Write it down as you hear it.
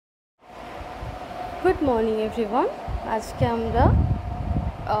Good morning everyone. আজকে আমরা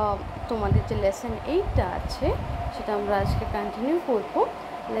তোমাদের যে লেসন 8টা আছে সেটা আমরা আজকে কন্টিনিউ করব।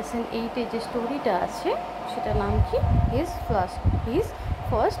 লেসন 8-এ যে স্টোরিটা আছে সেটার নাম কি? হিজ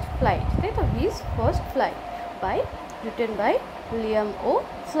ফার্স্ট ফ্লাইট, তাই তো? His first flight written by Liam ও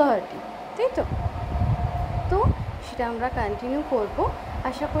ফ্লাহার্টি, তাই তো? তো সেটা আমরা কন্টিনিউ করব।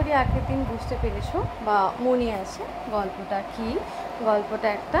 আশা করি আগের দিন বুঝতে পেরেছো বা মনে আছে গল্পটা কি। গল্পটা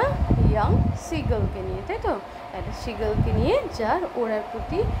একটা ইয়াং সিগলকে নিয়ে, তাই তো? একটা সিগলকে নিয়ে যার ওড়ার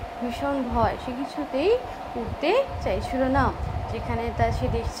প্রতি ভীষণ ভয়, সে কিছুতেই উঠতে চাইছিল না। যেখানে সে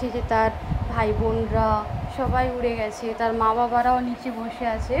দেখছে যে তার ভাই বোনরা সবাই উড়ে গেছে, তার মা বাবারাও নিচে বসে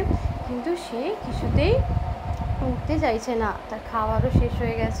আছে, কিন্তু সে কিছুতেই উঠতে চাইছে না। তার খাবারও শেষ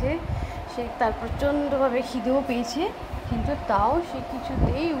হয়ে গেছে, সে তার প্রচণ্ডভাবে খিদেও পেয়েছে, কিন্তু তাও সে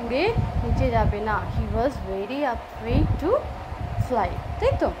কিছুতেই উড়ে নিচে যাবে না। হি was very afraid to fly,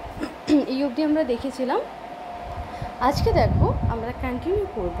 তাই তো? এই অবধি আমরা দেখেছিলাম। আজকে দেখো আমরা কন্টিনিউ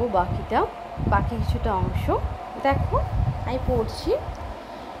করব বাকি কিছুটা অংশ। দেখো আমি পড়ছি।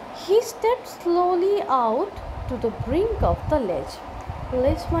 হি step slowly out to the brink of the লেজ।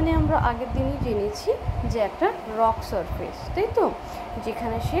 লেজ মানে আমরা আগের দিনই জেনেছি যে একটা রক সারফেস, তাই তো?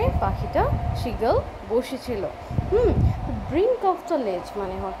 যেখানে সে পাখিটা সিগল বসেছিল। ব্রিঙ্ক অফ দ্য লেজ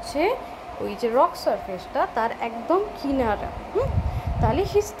মানে হচ্ছে ওই যে রক সারফেসটা তার একদম কিনারা। তাহলে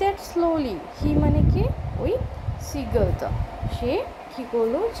হি স্টেপ স্লোলি, হি মানে কি? ওই সিগলটা। সে কী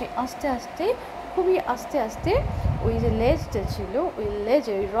করলো যে আস্তে আস্তে, খুবই আস্তে আস্তে ওই যে লেজটা ছিল, ওই লেজ,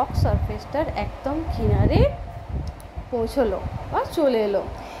 ওই রক সারফেসটার একদম কিনারে পৌঁছলো বা চলে এলো।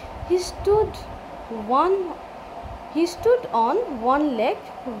 হি stood on one leg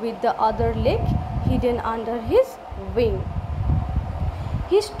with the other leg hidden under his wing.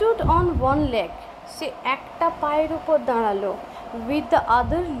 He stood on one leg, সে একটা পায়ের উপর দাঁড়ালো। With the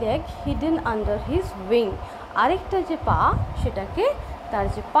other leg hidden under his wing, আরেকটা যে পা সেটাকে তার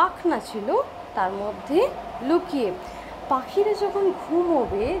যে পাখনা ছিল তার মধ্যে লুকিয়ে। পাখিরা যখন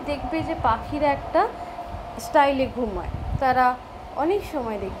ঘুমোবে দেখবে যে পাখিরা একটা স্টাইলে ঘুমায়। তারা অনেক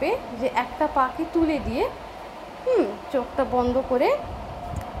সময় দেখবে যে একটা পাখি তুলে দিয়ে চোখটা বন্ধ করে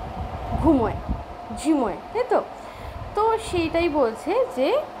ঝিমোয়, তাই তো? তো সেইটাই বলছে যে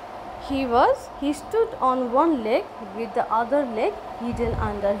হি stood on one leg with the other leg hidden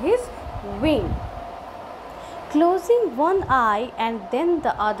under his wing, closing one I and then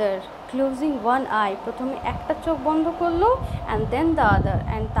the other. Closing one I, প্রথমে একটা চোখ বন্ধ করলো, and then the other,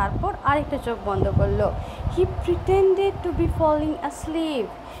 and তারপর আরেকটা চোখ বন্ধ করলো। হি pretended two B falling asleep.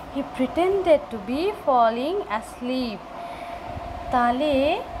 হি pretended two B falling asleep. তাহলে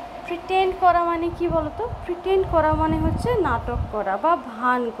প্রিটেন্ড করা মানে কি বলতো? প্রিটেন্ড করা মানে হচ্ছে নাটক করা বা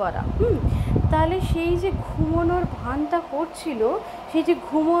ভান করা। তাহলে সেই যে ঘুমোনোর ভানটা করছিল, সেই যে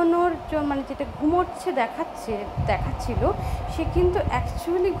ঘুমোনোর মানে যেটা ঘুমোচ্ছে দেখাচ্ছিল, সে কিন্তু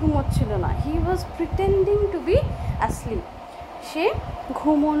অ্যাকচুয়ালি ঘুমোচ্ছিল না। হি ওয়াজ প্রিটেন্ডিং টু বি অ্যাসলিপ। সে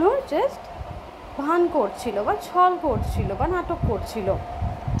ঘুমোনোর জাস্ট ভান করছিল বা ছল করছিল বা নাটক করছিল।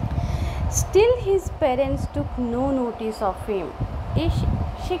 Still his parents took no notice of him.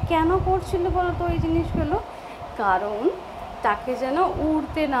 সে কেন করছিল বলো তো এই জিনিসগুলো? কারণ তাকে যেন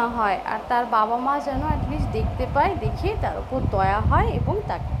উড়তে না হয়, আর তার বাবা মা যেন অ্যাটলিস্ট দেখতে পায়, দেখে তার উপর দয়া হয় এবং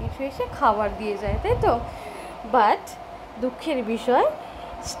তাকে কিছু এসে খাবার দিয়ে যায়, তাই তো? বাট দুঃখের বিষয়,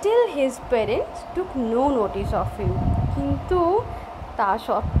 still his parents took no notice of him. কিন্তু তা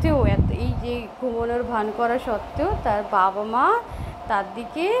সত্ত্বেও, এই যে ঘুমানোর ভান করা সত্ত্বেও তার বাবা মা তার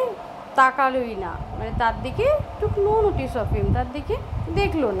দিকে তাকালোই না, মানে তার দিকে টুক নো নোটিস অফ হিম, তার দিকে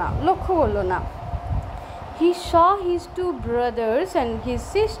দেখলো না, লক্ষ্য করলো না। হি স his two brothers and his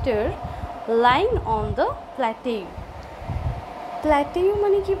sister lying on the প্ল্যাটেউ। প্ল্যাটেউ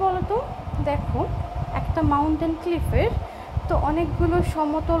মানে কি বলতো? দেখো, একটা মাউন্টেন ক্লিফের তো অনেকগুলো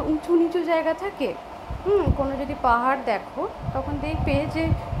সমতল উঁচু নিচু জায়গা থাকে। কোনো যদি পাহাড় দেখো তখন দেখবে যে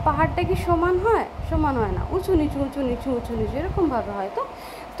পাহাড়টা কি সমান হয়? সমান হয় না, উঁচু নিচু এরকমভাবে হয়।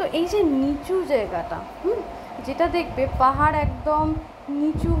 তো এই যে নিচু জায়গাটা, যেটা দেখবে পাহাড় একদম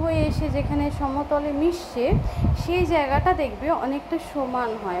নিচু হয়ে এসে যেখানে সমতলে মিশছে, সেই জায়গাটা দেখবে অনেকটা সমান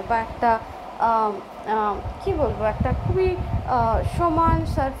হয় বা একটা কি বলবো, একটা খুবই সমান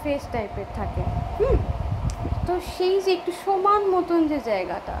সারফেস টাইপের থাকে। তো সেই যে একটু সমান মতন যে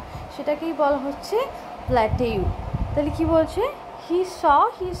জায়গাটা, সেটাকেই বলা হচ্ছে প্ল্যাটেউ। তাহলে কি বলছে? হি স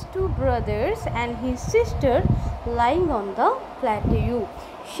his two brothers and his sister lying on the প্ল্যাটেউ।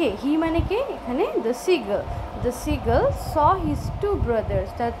 হি মানে কে এখানে? The সিগল saw his two brothers,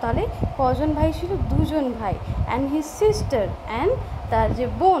 তাহলে কজন ভাই ছিল? দুজন ভাই। অ্যান্ড হিজ সিস্টার, অ্যান্ড তার যে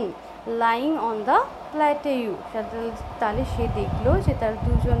বোন, লাইং অন দ্য প্ল্যাটেইউ, তাহলে সে দেখলো যে তার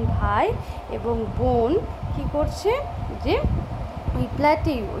দুজন ভাই এবং বোন কী করছে, যে ওই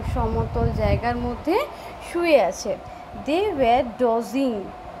প্ল্যাটেইউ ওই সমতল জায়গার মধ্যে শুয়ে আছে। They were dodging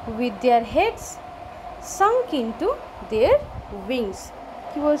with their heads sunk into there wings.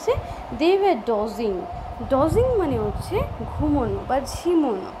 কী বলছে? দে ওয়্যার ডজিং, ডজিং মানে হচ্ছে ঘুমোনো বা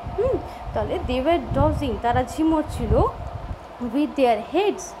ঝিমোনো। তাহলে দে ওয়্যার ডজিং, তারা ঝিমোচ্ছিল, with their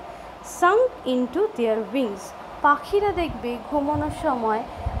heads sunk into there wings. পাখিরা দেখবে ঘুমানোর সময়,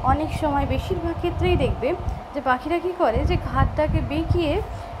 অনেক সময় বেশিরভাগ ক্ষেত্রেই দেখবে যে পাখিরা কী করে, যে ঘাড়টাকে বেঁকিয়ে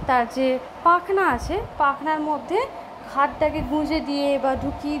তার যে পাখনা আছে পাখনার মধ্যে ঘাড়টাকে গুঁজে দিয়ে বা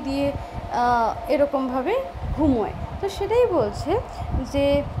ঢুকিয়ে দিয়ে এরকমভাবে ঘুমোয়। তো সেটাই বলছে যে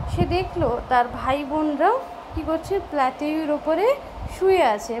সে দেখলো তার ভাই বোনরাও কী করছে, প্ল্যাটেউর ওপরে শুয়ে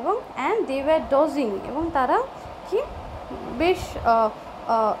আছে এবং অ্যান্ড দে ওয়্যার ডজিং, এবং তারা কি বেশ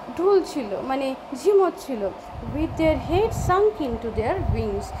ঢুলছিল মানে ঝিমোচ্ছিল। With their head sunk into there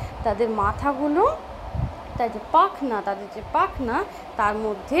wings, তাদের মাথাগুলো তাদের যে পাখনা তার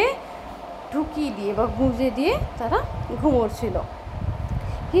মধ্যে ঢুকিয়ে দিয়ে বা গুঁজে দিয়ে তারা ঘুমোচ্ছিল।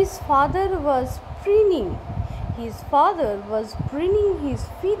 His father was preening his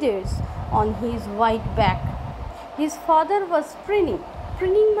feathers on his white back. His father was preening.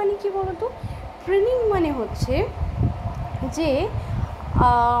 Preening মানে কি বলতো? Preening মানে হচ্ছে যে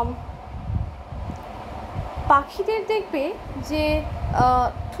পাখিদের দেখবে যে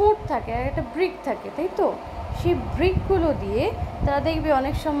ঠোঁট থাকে আর একটা ব্রিক থাকে, তাই তো? সেই ব্রিকগুলো দিয়ে তারা দেখবে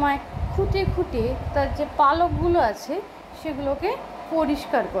অনেক সময় খুঁটে খুঁটে তার যে পালকগুলো আছে সেগুলোকে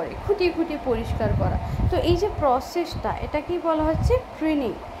পরিষ্কার করে, খুঁটিয়ে খুঁটিয়ে পরিষ্কার করা। তো এই যে প্রসেসটা, এটা কি বলা হচ্ছে?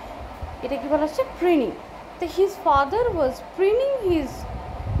 প্রিনিং। এটা কি বলা হচ্ছে? প্রিনিং। তো his father was প্রিনিং his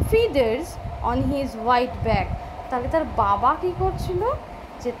feathers on his white back. তাহলে তার বাবা কী করছিল,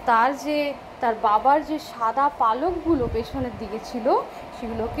 যে তার বাবার যে সাদা পালকগুলো পেছনের দিকে ছিল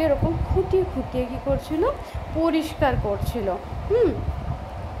সেগুলোকে এরকম খুঁটিয়ে খুঁটিয়ে কী করছিল, পরিষ্কার করছিল।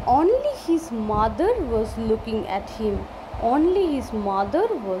 Only his mother was looking at him. Only his mother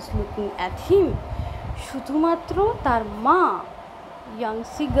was looking at him. শুধুমাত্র তার মা, ইয়াং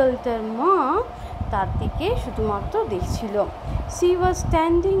সিগলটার মা তার দিকে শুধুমাত্র দেখছিল। She was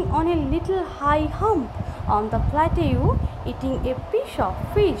standing on a little high hump on the plateau eating a piece of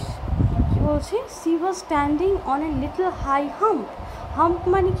fish. কি বলছে? She was standing on a little high hump. Hump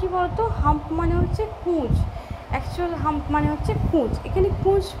মানে কি বলতো? হাম্প মানে হচ্ছে কুঁজ। অ্যাকচুয়াল হাম্প মানে হচ্ছে কুঁজ। এখানে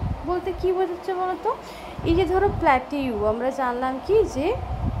কুঁজ বলতে কী বোঝাচ্ছে বলতো? এই যে ধরো প্ল্যাটিউ, আমরা জানলাম কি যে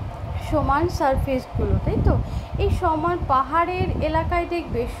সমান সারফেসগুলো, তাই তো? এই সমান পাহাড়ের এলাকায়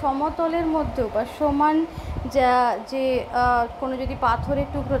দেখবে সমতলের মধ্যেও বা সমান যে কোনো যদি পাথরের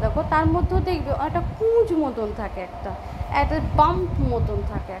টুকরো দেখো তার মধ্যেও দেখবে একটা কুঁজ মতন থাকে, একটা বাম্প মতন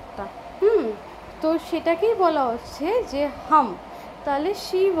থাকে একটা। তো সেটাকেই বলা হচ্ছে যে হাম্প। তাহলে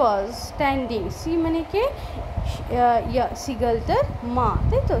শি ওয়াজ স্ট্যান্ডিং, সি মানে কে? সিগালটার মা,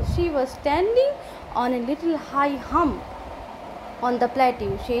 তাই তো? She was standing on a little high hump on the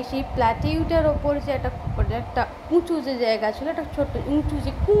plateau. সেই প্ল্যাটিউটার ওপর যে একটা উঁচু যে জায়গা ছিল, একটা ছোট্ট উঁচু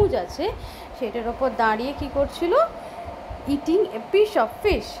যে কুঁজ আছে সেটার ওপর দাঁড়িয়ে কী করছিল? Eating a piece of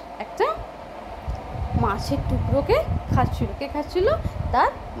fish, একটা মাছের টুকরোকে খাচ্ছিল। কে খাচ্ছিল?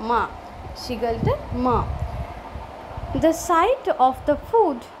 তার মা, সিগালটার মা। The sight of the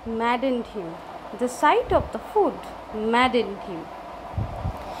food maddened him. The sight of the food maddened him.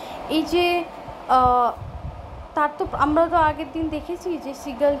 এই যে তার তো আমরা তো আগের দিন দেখেছি যে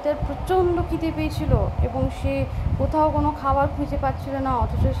সিগালটার প্রচণ্ড খিদে পেয়েছিল এবং সে কোথাও কোনো খাবার খুঁজে পাচ্ছিল না,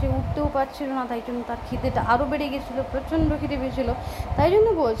 অথচ সে উঠতেও পারছিল না, তাই জন্য তার খিদেটা আরও বেড়ে গেছিলো, প্রচণ্ড খিদে পেয়েছিল। তাই জন্য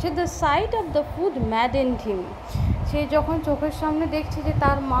বলছে the site of the food ম্যাডেন্ড হিম। সে যখন চোখের সামনে দেখছে যে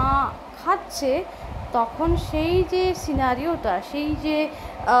তার মা খাচ্ছে, তখন সেই যে সিনারিওটা, সেই যে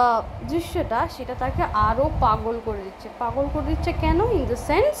দৃশ্যটা, সেটা তাকে আরও পাগল করে দিচ্ছে। পাগল করে দিচ্ছে কেন? In the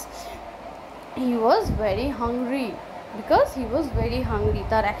sense he was very hungry, because he was very hungry.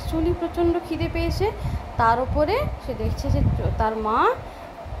 তার অ্যাকচুয়ালি প্রচণ্ড খিদে পেয়েছে, তার উপরে সে দেখছে যে তার মা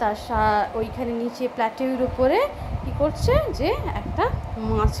তার ওইখানে নিচে প্ল্যাটেউর উপরে কী করছে, যে একটা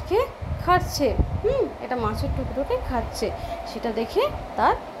মাছকে খাচ্ছে, এটা মাছের টুকরোকে খাচ্ছে। সেটা দেখে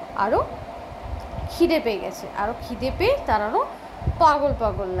তার আরও খিদে পেয়ে গেছে, আরও খিদে পেয়ে তার আরও পাগল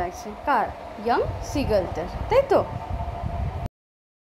পাগল লাগছে। কার? ইয়াং সিগালটার, তাই তো?